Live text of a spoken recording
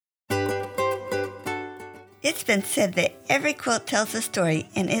It's been said that every quilt tells a story,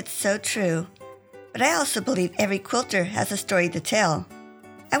 and it's so true. But I also believe every quilter has a story to tell.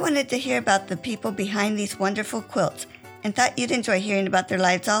 I wanted to hear about the people behind these wonderful quilts and thought you'd enjoy hearing about their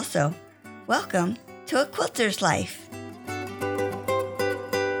lives also. Welcome to A Quilter's Life.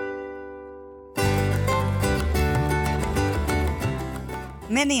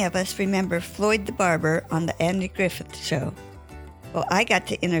 Many of us remember Floyd the Barber on the Andy Griffith Show. Well, I got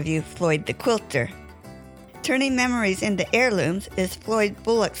to interview Floyd the Quilter. Turning memories into heirlooms is Floyd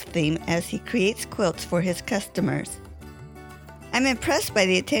Bullock's theme as he creates quilts for his customers. I'm impressed by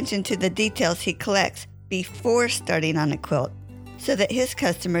the attention to the details he collects before starting on a quilt so that his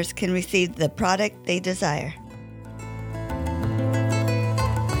customers can receive the product they desire.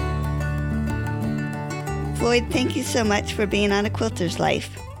 Floyd, thank you so much for being on A Quilter's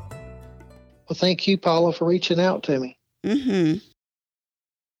Life. Well, thank you, Paula, for reaching out to me.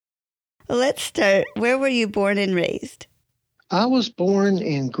 Well, let's start. Where were you born and raised? I was born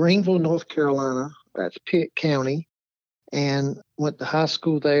in Greenville, North Carolina. That's Pitt County, and went to high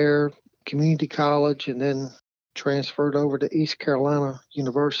school there, community college, and then transferred over to East Carolina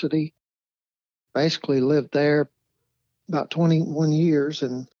University. Basically lived there about 21 years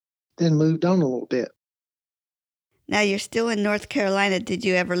and then moved on a little bit. Now you're still in North Carolina. Did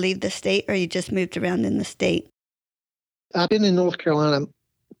you ever leave the state or you just moved around in the state? I've been in North Carolina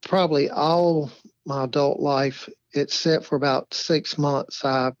probably all my adult life, except for about 6 months.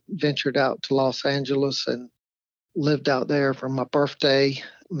 I ventured out to Los Angeles and lived out there from my birthday,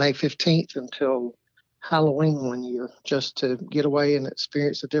 May 15th, until Halloween one year, just to get away and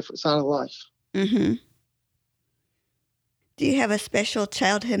experience a different side of life. Do you have a special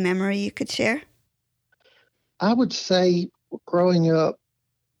childhood memory you could share? I would say growing up,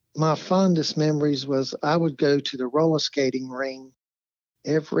 my fondest memories was I would go to the roller skating ring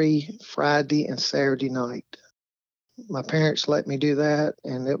every Friday and Saturday night. My parents let me do that,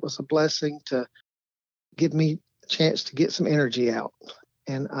 and it was a blessing to give me a chance to get some energy out.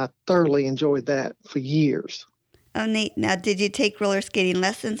 And I thoroughly enjoyed that for years. Oh, neat. Now, did you take roller skating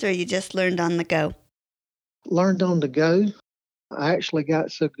lessons or you just learned on the go? Learned on the go. I actually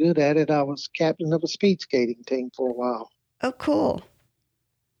got so good at it, I was captain of a speed skating team for a while. Oh, cool.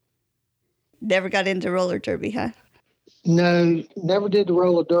 Never got into roller derby, huh? No, never did the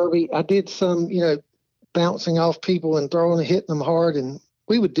roller derby. I did some, bouncing off people and throwing and hitting them hard, and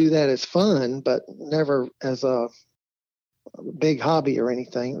we would do that as fun, but never as a big hobby or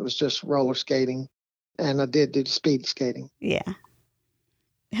anything. It was just roller skating, and I did do speed skating. Yeah.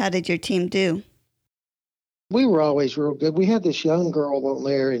 How did your team do? We were always real good. We had this young girl on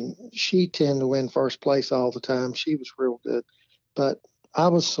there, and she tended to win first place all the time. She was real good. But I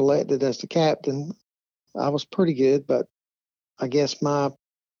was selected as the captain. I was pretty good, but I guess my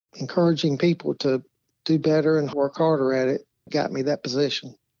encouraging people to do better and work harder at it got me that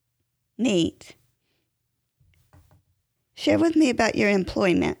position. Neat. Share with me about your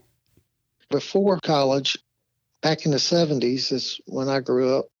employment. Before college, back in the 70s is when I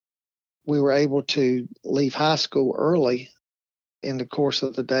grew up, we were able to leave high school early in the course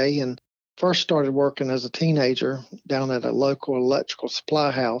of the day, and first started working as a teenager down at a local electrical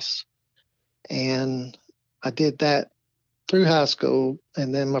supply house. And I did that through high school,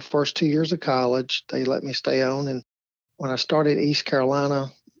 and then my first 2 years of college, they let me stay on. And when I started East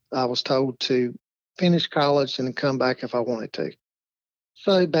Carolina, I was told to finish college and come back if I wanted to.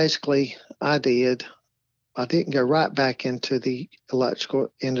 So basically, I did. I didn't go right back into the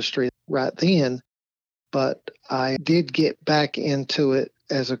electrical industry right then, but I did get back into it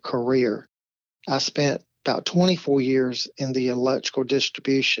as a career. I spent about 24 years in the electrical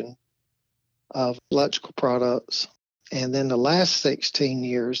distribution of electrical products. And then the last 16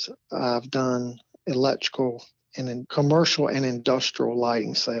 years, I've done electrical and in commercial and industrial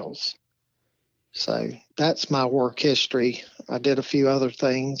lighting sales. So that's my work history. I did a few other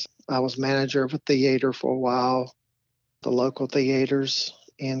things. I was manager of a theater for a while, the local theaters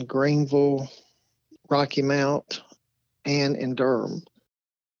in Greenville, Rocky Mount, and in Durham.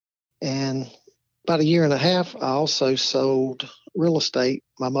 And about a year and a half, I also sold real estate.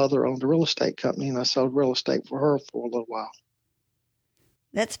 My mother owned a real estate company, and I sold real estate for her for a little while.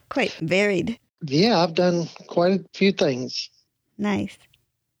 That's quite varied. Yeah, I've done quite a few things. Nice.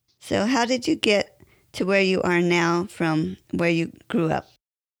 So how did you get to where you are now from where you grew up?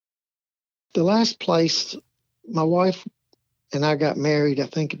 The last place, my wife and I got married, I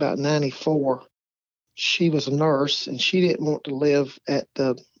think about 94. She was a nurse, and she didn't want to live at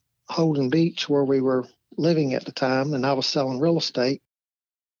the Holden Beach where we were living at the time, and I was selling real estate.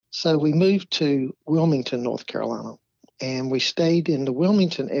 So we moved to Wilmington, North Carolina, and we stayed in the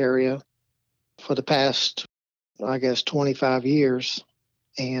Wilmington area for the past I guess, 25 years.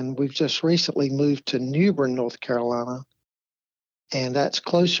 And we've just recently moved to New Bern, North Carolina. And that's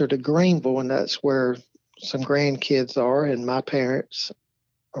closer to Greenville, and that's where some grandkids are. And my parents,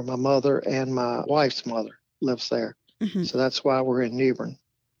 or my mother and my wife's mother, lives there. Mm-hmm. So that's why we're in New Bern.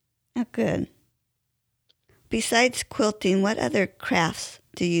 Oh, good. Besides quilting, what other crafts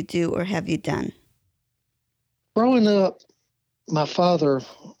do you do or have you done? Growing up, my father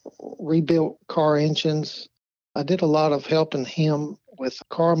rebuilt car engines. I did a lot of helping him with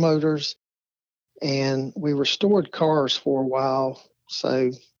car motors, and we restored cars for a while.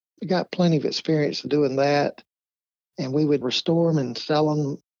 So we got plenty of experience doing that. And we would restore them and sell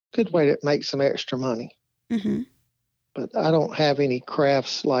them. Good way to make some extra money. Mm-hmm. But I don't have any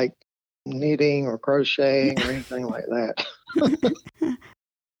crafts like knitting or crocheting or anything like that.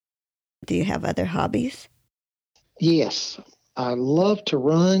 Do you have other hobbies? Yes, I love to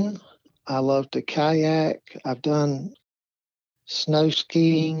run. I love to kayak. I've done snow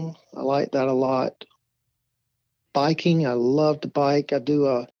skiing. I like that a lot. Biking, I love to bike. I do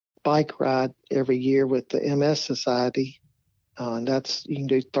a bike ride every year with the MS Society. And that's, you can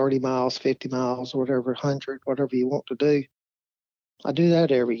do 30 miles, 50 miles, whatever, 100, whatever you want to do. I do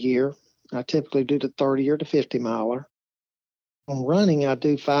that every year. I typically do the 30 or the 50 miler. On running, I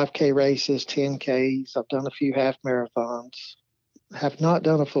do 5K races, 10Ks. I've done a few half marathons. Have not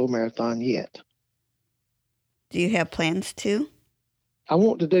done a full marathon yet. Do you have plans to? I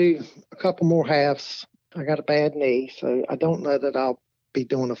want to do a couple more halves. I got a bad knee, so I don't know that I'll be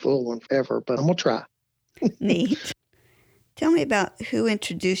doing a full one ever, but I'm going to try. Neat. Tell me about who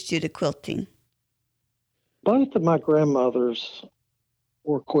introduced you to quilting. Both of my grandmothers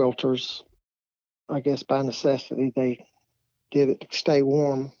were quilters. I guess by necessity, they did it to stay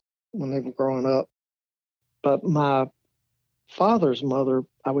warm when they were growing up. But my father's mother,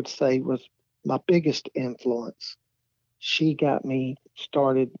 I would say, was my biggest influence. She got me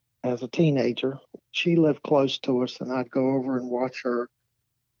started as a teenager. She lived close to us, and I'd go over and watch her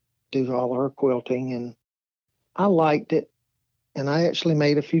do all her quilting, and I liked it. And I actually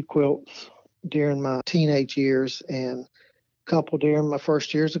made a few quilts during my teenage years and a couple during my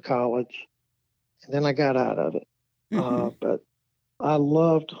first years of college. And then I got out of it. Mm-hmm. But I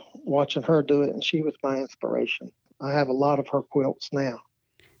loved watching her do it, and she was my inspiration. I have a lot of her quilts now.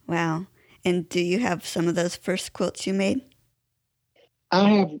 Wow. And do you have some of those first quilts you made? I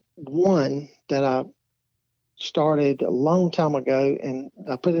have one that I started a long time ago, and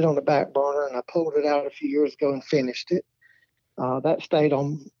I put it on the back burner, and I pulled it out a few years ago and finished it. That stayed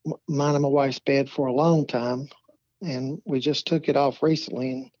on mine and my wife's bed for a long time, and we just took it off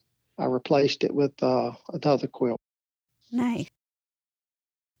recently, and I replaced it with another quilt. Nice.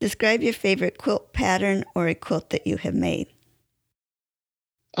 Describe your favorite quilt pattern or a quilt that you have made.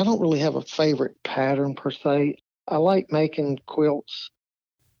 I don't really have a favorite pattern per se. I like making quilts,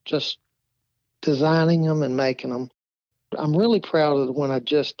 just designing them and making them. I'm really proud of the one I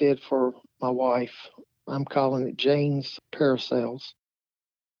just did for my wife. I'm calling it Jane's Paracels.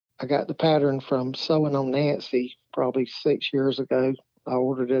 I got the pattern from Sewing on Nancy probably 6 years ago. I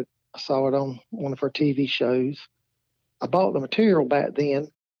ordered it. I saw it on one of her TV shows. I bought the material back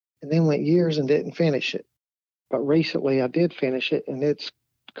then and then went years and didn't finish it. But recently I did finish it, and it's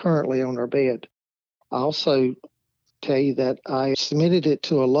currently on her bed. I also tell you that I submitted it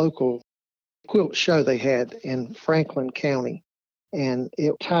to a local quilt show they had in Franklin County, and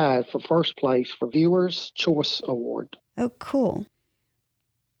it tied for first place for Viewers' Choice Award. Oh, cool.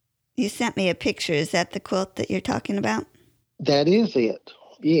 You sent me a picture. Is that the quilt that you're talking about? That is it.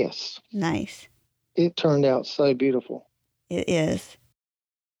 Yes. Nice. It turned out so beautiful. It is.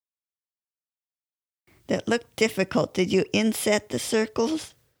 That looked difficult. Did you inset the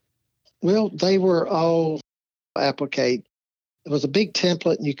circles? Well, they were all applique. It was a big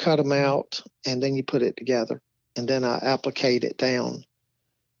template, and you cut them out, and then you put it together. And then I appliqued it down.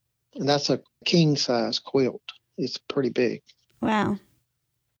 And that's a king-size quilt. It's pretty big. Wow.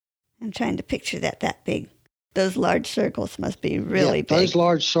 I'm trying to picture that big. Those large circles must be really big. Those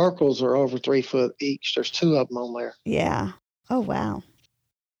large circles are over 3 foot each. There's 2 of them on there. Yeah. Oh, wow.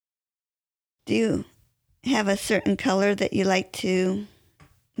 Do you have a certain color that you like to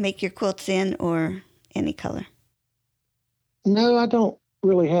make your quilts in, or any color? No, I don't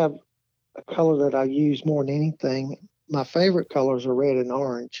really have a color that I use more than anything. My favorite colors are red and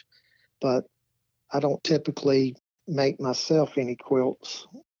orange, but I don't typically make myself any quilts.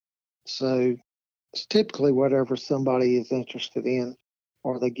 So it's typically whatever somebody is interested in,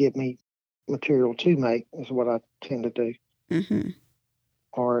 or they give me material to make, is what I tend to do. Mm-hmm.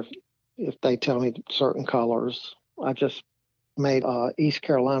 Or if they tell me certain colors. I just made a East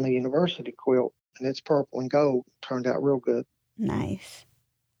Carolina University quilt and it's purple and gold. Turned out real good. Nice.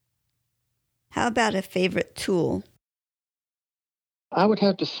 How about a favorite tool? I would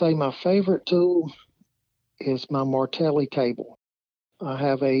have to say my favorite tool is my Martelli table. I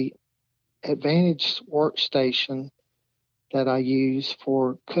have a Advantage workstation that I use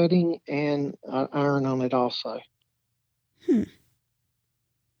for cutting, and I iron on it also. I'm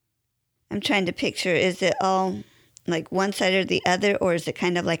trying to picture, is it all like one side or the other, or is it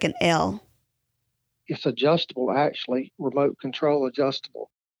kind of like an L? It's adjustable, actually, remote control adjustable.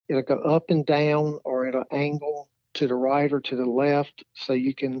 It'll go up and down, or it'll angle to the right or to the left, so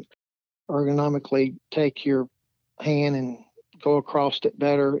you can ergonomically take your hand and go across it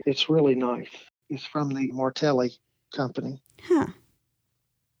better. It's really nice. It's from the Martelli company. Huh.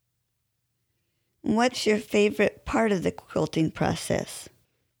 What's your favorite part of the quilting process?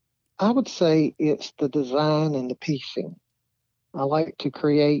 I would say it's the design and the piecing. I like to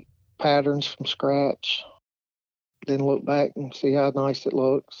create patterns from scratch, then look back and see how nice it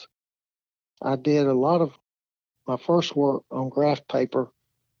looks. I did a lot of my first work on graph paper,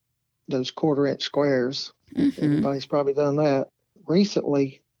 those 1/4-inch squares. Mm-hmm. Everybody's probably done that.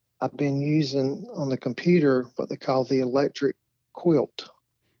 Recently, I've been using on the computer what they call the electric quilt.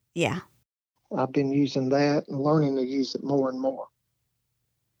 Yeah. I've been using that and learning to use it more and more.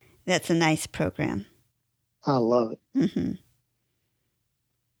 That's a nice program. I love it. Mm-hmm.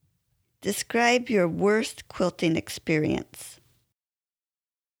 Describe your worst quilting experience.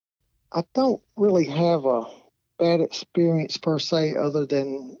 I don't really have a bad experience per se, other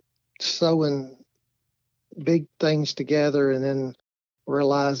than sewing big things together and then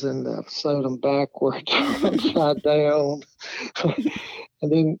realizing that I've sewed them backwards or upside down.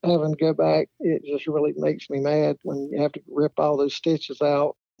 And then having to go back, it just really makes me mad when you have to rip all those stitches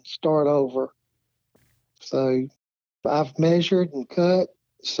out and start over. So I've measured and cut,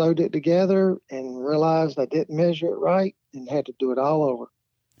 sewed it together, and realized I didn't measure it right and had to do it all over.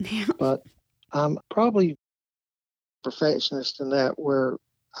 Yeah. But I'm probably perfectionist in that, where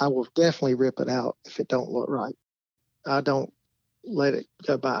I will definitely rip it out if it don't look right. I don't let it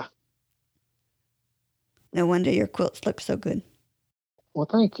go by. No wonder your quilts look so good. Well,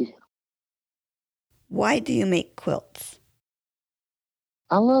 thank you. Why do you make quilts?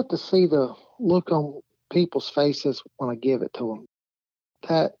 I love to see the look on people's faces when I give it to them.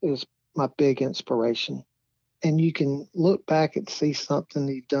 That is my big inspiration. And you can look back and see something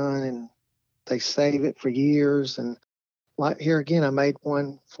you've done, and they save it for years. And like here again, I made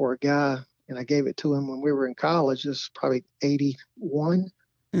one for a guy, and I gave it to him when we were in college. This is probably 81.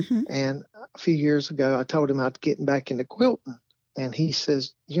 Mm-hmm. And a few years ago, I told him I was getting back into quilting. And he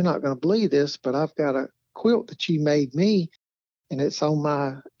says, "You're not going to believe this, but I've got a quilt that you made me, and it's on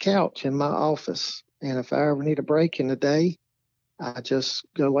my couch in my office. And if I ever need a break in the day, I just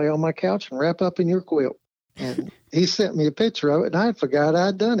go lay on my couch and wrap up in your quilt." And he sent me a picture of it, and I forgot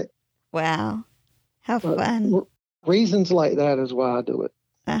I'd done it. Wow. How fun. Reasons like that is why I do it.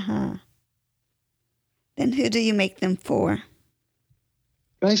 Uh-huh. Then who do you make them for?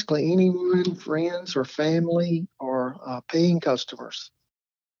 Basically, anyone, friends or family, or paying customers.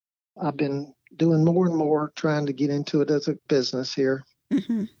 I've been doing more and more, trying to get into it as a business here.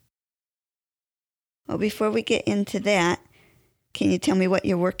 Mm-hmm. Well, before we get into that, can you tell me what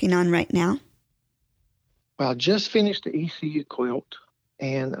you're working on right now? Well, I just finished the ECU quilt,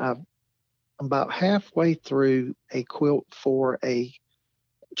 and I'm about halfway through a quilt for a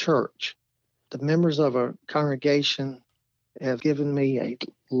church. The members of a congregation have given me a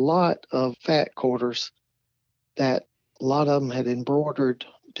lot of fat quarters that a lot of them had embroidered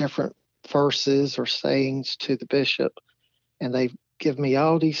different verses or sayings to the bishop. And they've given me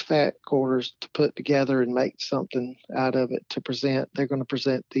all these fat quarters to put together and make something out of it to present. They're going to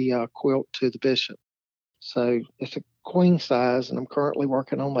present the quilt to the bishop. So it's a queen size, and I'm currently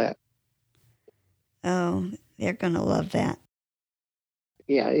working on that. Oh, they're going to love that.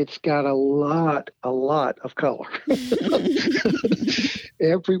 Yeah, it's got a lot of color.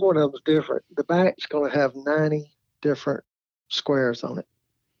 Every one of them's different. The back's going to have 90 different squares on it.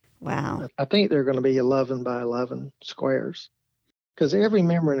 Wow. I think they're going to be 11 by 11 squares. Because every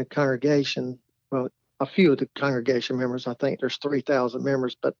member in the congregation, well, a few of the congregation members, I think there's 3,000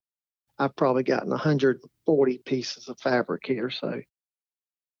 members, but I've probably gotten 140 pieces of fabric here. So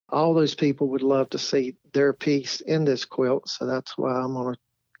all those people would love to see their piece in this quilt. So that's why I'm going to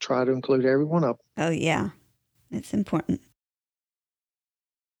try to include every one of them. Oh, yeah. It's important.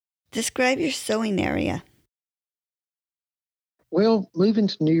 Describe your sewing area. Well, moving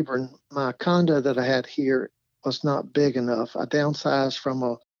to New Bern, my condo that I had here was not big enough. I downsized from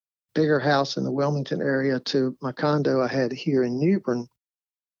a bigger house in the Wilmington area to my condo I had here in New Bern.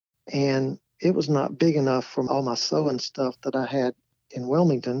 And it was not big enough for all my sewing stuff that I had in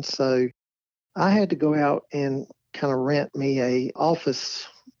Wilmington. So I had to go out and kind of rent me a office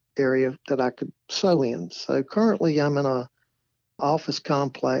area that I could sew in. So currently I'm in a office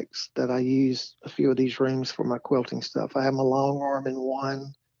complex that I use a few of these rooms for my quilting stuff. I have my long arm in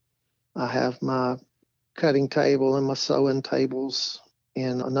one. I have my cutting table and my sewing tables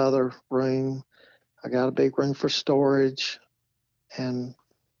in another room. I got a big room for storage, and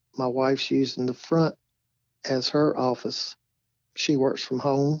my wife's using the front as her office. She works from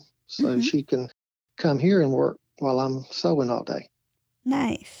home, so she can come here and work while I'm sewing all day.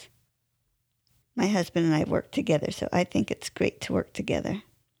 Nice. My husband and I work together, so I think it's great to work together.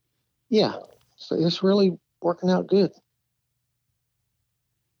 Yeah, so it's really working out good.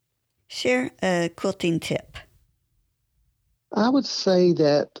 Share a quilting tip. I would say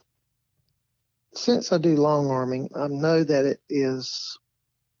that since I do long arming, I know that it is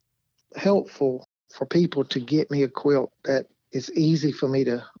helpful for people to get me a quilt that is easy for me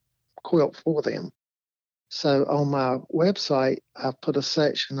to quilt for them. So on my website, I put a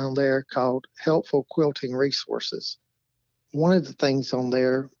section on there called Helpful Quilting Resources. One of the things on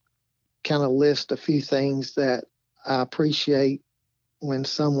there kind of lists a few things that I appreciate when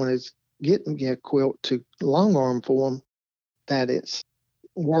someone is getting me a quilt to long arm for them, that it's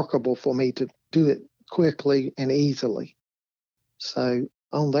workable for me to do it quickly and easily. So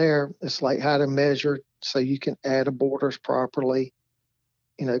on there, it's like how to measure so you can add the borders properly,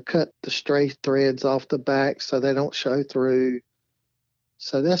 cut the stray threads off the back so they don't show through.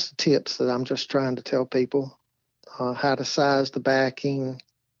 So that's the tips that I'm just trying to tell people, how to size the backing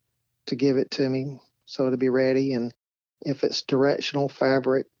to give it to me so it'll be ready. And if it's directional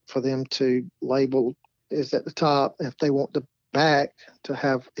fabric, for them to label is at the top. If they want the back to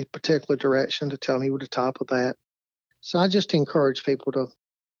have a particular direction, to tell me with the top of that. So I just encourage people to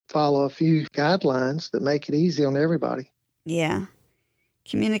follow a few guidelines that make it easy on everybody. Yeah.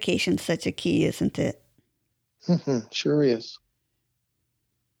 Communication's such a key, isn't it? Sure is.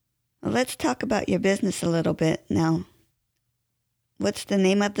 Well, let's talk about your business a little bit now. What's the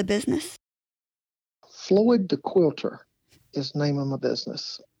name of the business? Floyd the Quilter is the name of my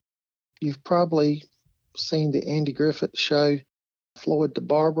business. You've probably seen the Andy Griffith show, Floyd the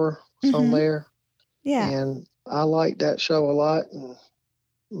Barber. It's on there. Yeah. And I like that show a lot. And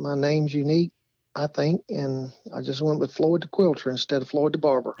my name's unique, I think. And I just went with Floyd the Quilter instead of Floyd the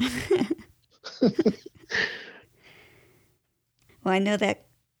Barber. Well, I know that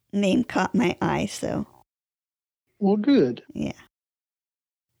name caught my eye, so. Well, good. Yeah.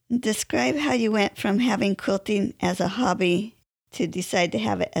 Describe how you went from having quilting as a hobby to decide to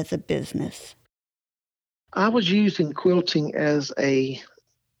have it as a business. I was using quilting as a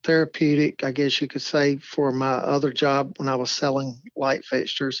therapeutic, I guess you could say, for my other job when I was selling light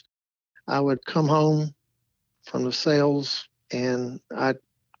fixtures. I would come home from the sales and I'd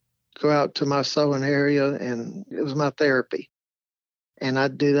go out to my sewing area, and it was my therapy. And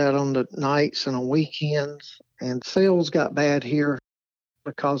I'd do that on the nights and on weekends. And sales got bad here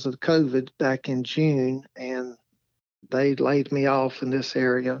because of COVID back in June, and they laid me off in this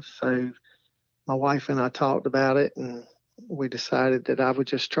area. So my wife and I talked about it, and we decided that I would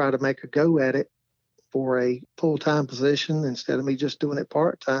just try to make a go at it for a full-time position instead of me just doing it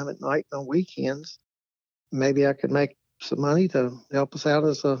part-time at night and on weekends. Maybe I could make some money to help us out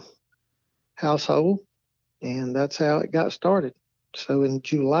as a household, and that's how it got started. So in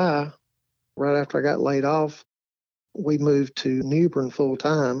July, right after I got laid off, we moved to New Bern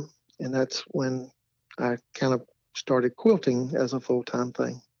full-time, and that's when I kind of started quilting as a full-time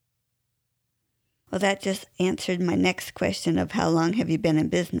thing. Well, that just answered my next question of how long have you been in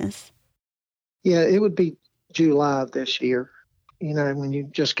business? Yeah, it would be July of this year. When you're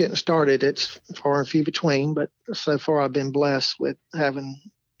just getting started, it's far and few between, but so far I've been blessed with having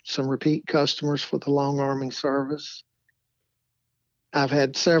some repeat customers for the long arming service. I've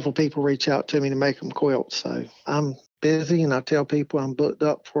had several people reach out to me to make them quilts, so I'm busy, and I tell people I'm booked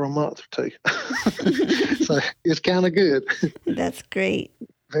up for a month or two. So it's kind of good. That's great.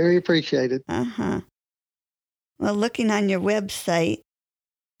 Very appreciated. Well, looking on your website,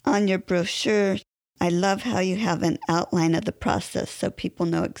 on your brochure, I love how you have an outline of the process so people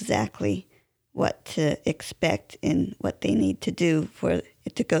know exactly what to expect and what they need to do for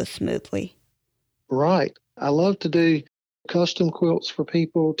it to go smoothly. Right. I love to do custom quilts for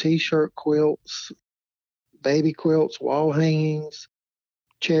people, T-shirt quilts, baby quilts, wall hangings,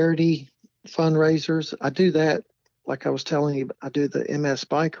 charity fundraisers. I do that. Like I was telling you, I do the MS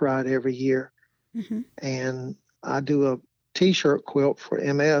bike ride every year. And I do a T-shirt quilt for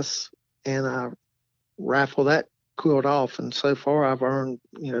MS, and I raffle that quilt off. And so far I've earned,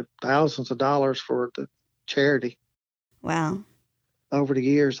 thousands of dollars for the charity. Wow. Over the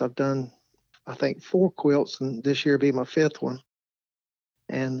years, I've done, I think, 4 quilts, and this year will be my 5th one.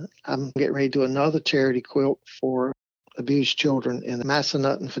 And I'm getting ready to do another charity quilt for abused children in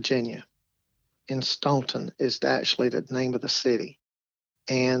Massanutten, Virginia. In Staunton is actually the name of the city.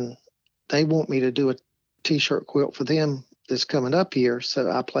 And they want me to do a T-shirt quilt for them that's coming up here,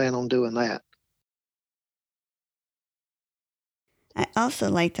 so I plan on doing that. I also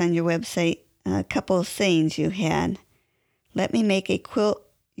liked on your website a couple of sayings you had. Let me make a quilt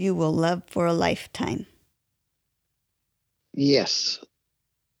you will love for a lifetime. Yes.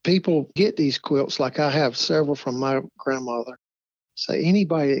 People get these quilts, like I have several from my grandmother. So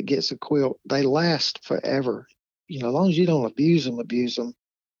anybody that gets a quilt, they last forever. As long as you don't abuse them,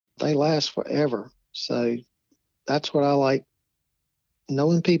 they last forever. So that's what I like,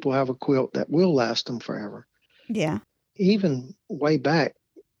 knowing people have a quilt that will last them forever. Yeah. Even way back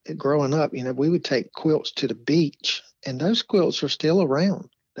growing up, we would take quilts to the beach, and those quilts are still around.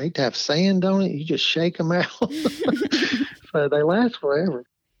 They'd have sand on it. You just shake them out. So they last forever.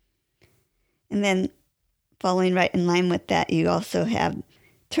 And then following right in line with that, you also have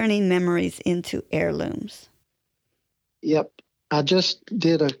turning memories into heirlooms. Yep. I just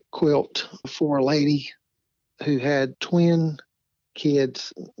did a quilt for a lady who had twin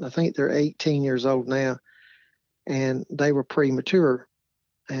kids. I think they're 18 years old now, and they were premature,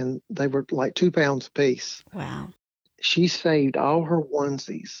 and they were like 2 pounds apiece. Wow. She saved all her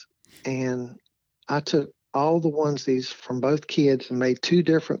onesies, and I took all the onesies from both kids and made 2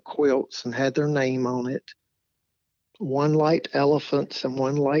 different quilts and had their name on it. One liked elephants and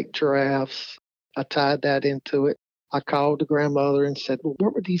one liked giraffes. I tied that into it. I called the grandmother and said, well,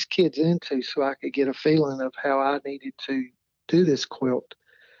 what were these kids into, so I could get a feeling of how I needed to do this quilt.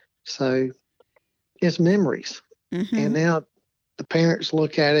 So it's memories. Mm-hmm. And now the parents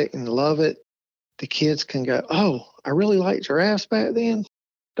look at it and love it. The kids can go, oh, I really liked giraffes back then.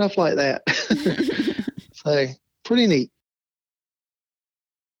 Stuff like that. So pretty neat.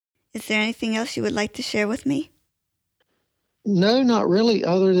 Is there anything else you would like to share with me? No, not really,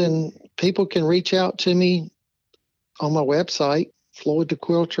 other than people can reach out to me on my website,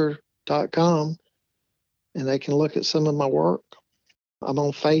 floydthequilter.com, and they can look at some of my work. I'm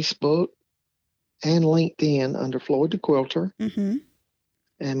on Facebook and LinkedIn under Floyd the Quilter. Mm-hmm.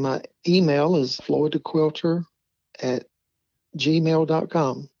 And my email is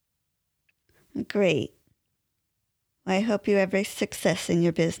floydthequilter@gmail.com. Great. I hope you have success in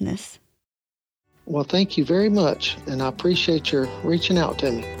your business. Well, thank you very much, and I appreciate your reaching out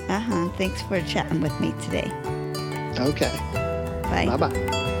to me. Thanks for chatting with me today. Okay. Bye. Bye-bye.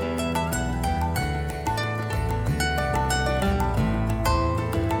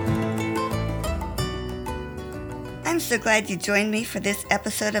 I'm so glad you joined me for this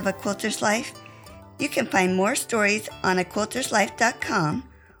episode of A Quilter's Life. You can find more stories on aquilterslife.com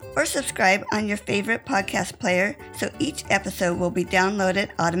or subscribe on your favorite podcast player so each episode will be downloaded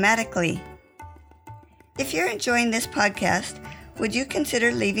automatically. If you're enjoying this podcast, would you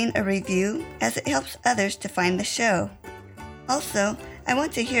consider leaving a review, as it helps others to find the show? Also, I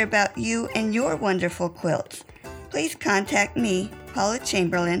want to hear about you and your wonderful quilts. Please contact me, Paula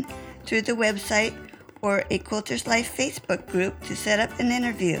Chamberlain, through the website or a Quilter's Life Facebook group to set up an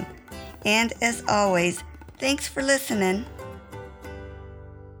interview. And as always, thanks for listening.